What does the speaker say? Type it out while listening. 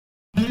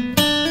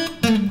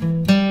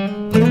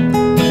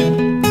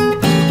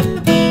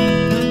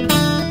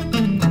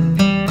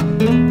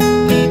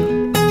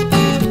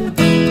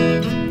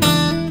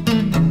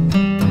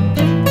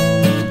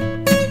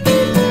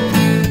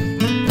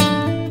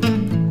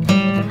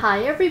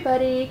Hi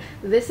everybody,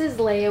 this is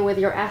Leia with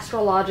your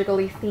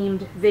astrologically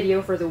themed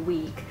video for the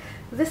week.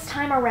 This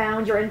time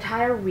around, your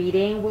entire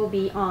reading will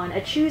be on a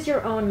choose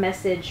your own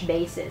message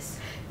basis.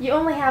 You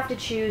only have to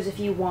choose if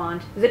you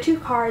want the two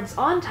cards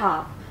on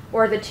top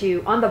or the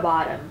two on the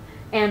bottom,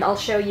 and I'll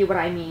show you what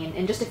I mean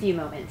in just a few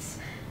moments.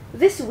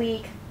 This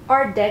week,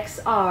 our decks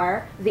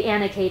are the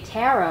Anna K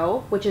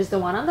Tarot, which is the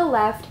one on the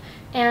left,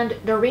 and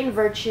Doreen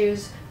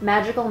Virtue's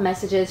Magical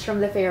Messages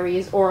from the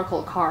Fairies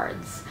Oracle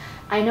cards.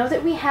 I know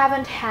that we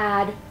haven't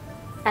had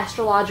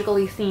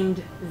astrologically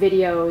themed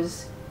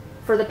videos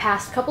for the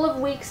past couple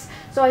of weeks,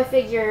 so I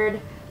figured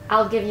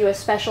I'll give you a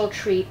special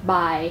treat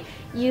by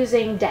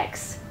using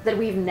decks that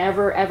we've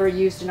never ever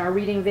used in our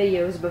reading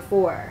videos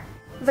before.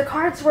 The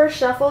cards were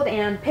shuffled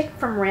and picked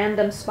from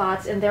random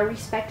spots in their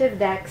respective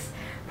decks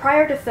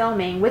prior to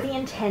filming with the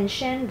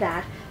intention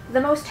that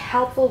the most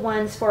helpful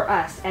ones for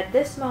us at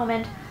this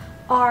moment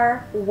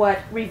are what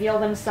reveal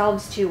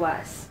themselves to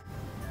us.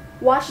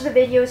 Watch the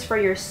videos for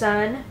your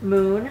sun,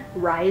 moon,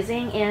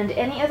 rising, and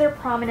any other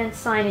prominent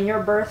sign in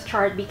your birth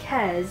chart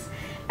because,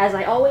 as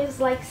I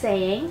always like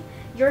saying,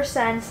 your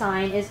sun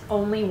sign is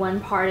only one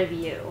part of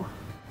you.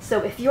 So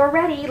if you're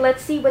ready,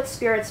 let's see what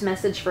Spirit's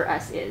message for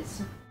us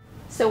is.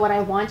 So what I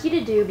want you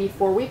to do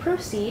before we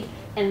proceed,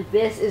 and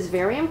this is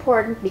very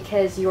important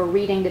because your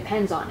reading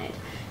depends on it,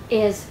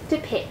 is to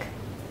pick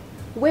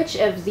which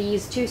of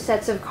these two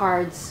sets of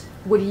cards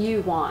would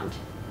you want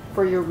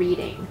for your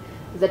reading,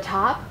 the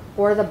top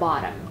or the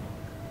bottom.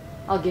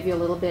 I'll give you a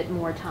little bit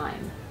more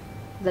time.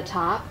 The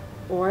top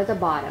or the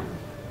bottom.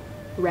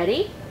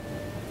 Ready?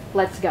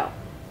 Let's go.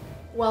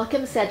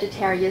 Welcome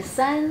Sagittarius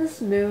suns,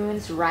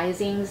 moons,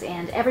 risings,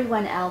 and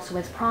everyone else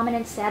with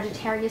prominent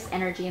Sagittarius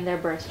energy in their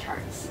birth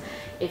charts.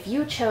 If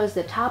you chose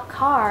the top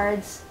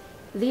cards,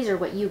 these are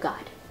what you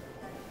got.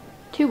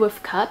 Two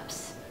of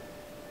Cups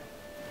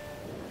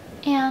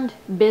and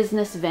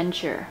Business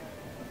Venture.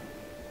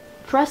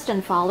 Trust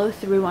and follow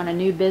through on a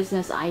new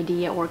business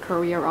idea or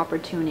career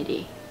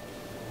opportunity.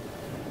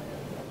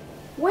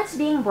 What's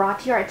being brought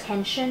to your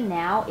attention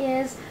now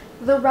is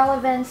the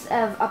relevance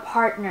of a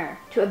partner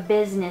to a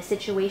business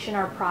situation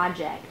or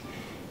project.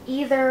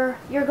 Either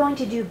you're going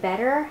to do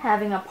better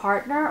having a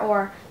partner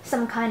or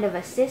some kind of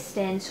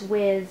assistance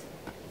with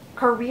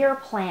career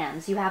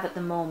plans you have at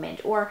the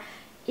moment, or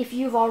if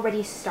you've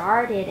already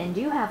started and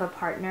do have a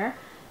partner,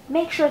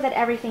 make sure that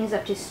everything's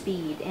up to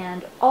speed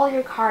and all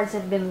your cards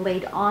have been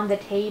laid on the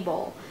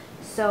table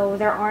so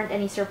there aren't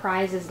any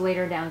surprises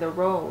later down the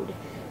road.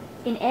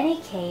 In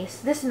any case,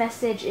 this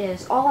message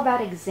is all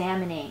about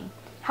examining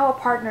how a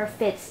partner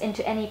fits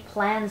into any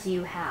plans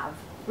you have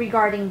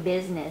regarding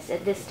business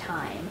at this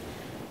time.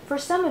 For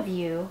some of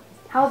you,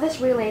 how this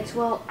relates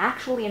will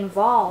actually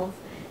involve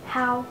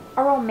how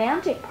a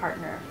romantic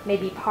partner may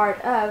be part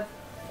of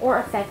or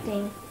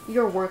affecting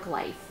your work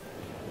life.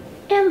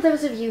 And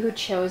those of you who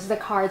chose the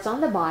cards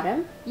on the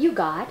bottom, you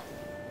got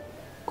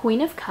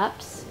Queen of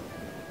Cups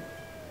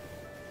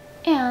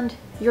and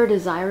Your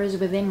Desire is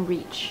Within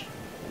Reach.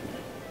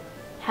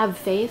 Have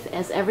faith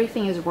as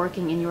everything is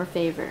working in your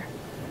favor.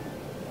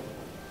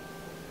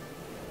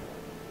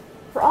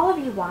 For all of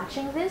you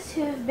watching this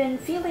who've been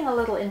feeling a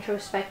little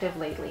introspective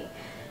lately,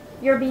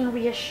 you're being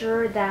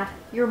reassured that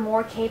you're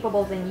more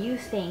capable than you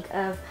think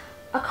of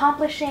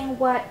accomplishing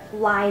what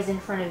lies in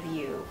front of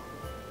you,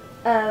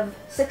 of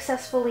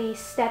successfully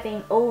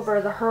stepping over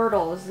the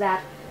hurdles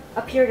that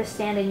appear to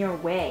stand in your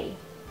way.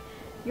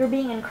 You're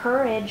being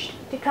encouraged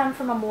to come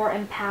from a more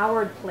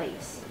empowered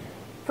place,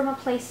 from a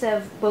place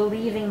of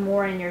believing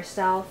more in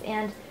yourself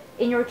and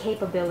in your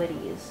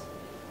capabilities.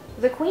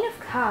 The Queen of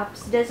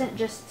Cups doesn't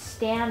just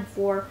stand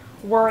for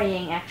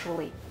worrying,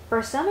 actually.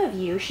 For some of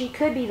you, she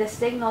could be the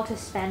signal to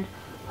spend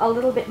a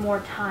little bit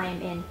more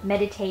time in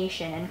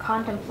meditation and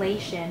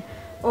contemplation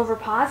over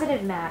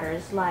positive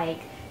matters like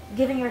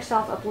giving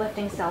yourself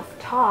uplifting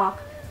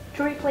self-talk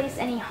to replace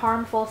any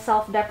harmful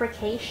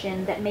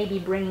self-deprecation that may be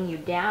bringing you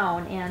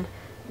down and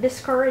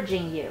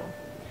discouraging you.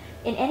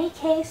 In any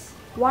case,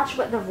 watch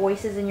what the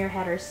voices in your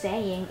head are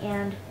saying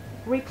and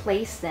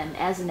replace them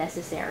as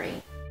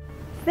necessary.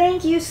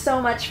 Thank you so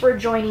much for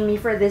joining me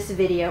for this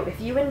video. If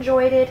you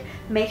enjoyed it,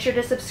 make sure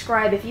to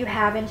subscribe if you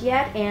haven't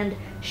yet, and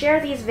share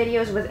these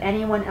videos with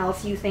anyone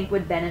else you think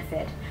would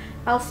benefit.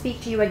 I'll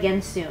speak to you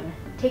again soon.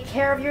 Take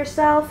care of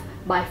yourself.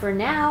 Bye for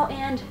now,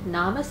 and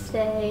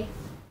namaste.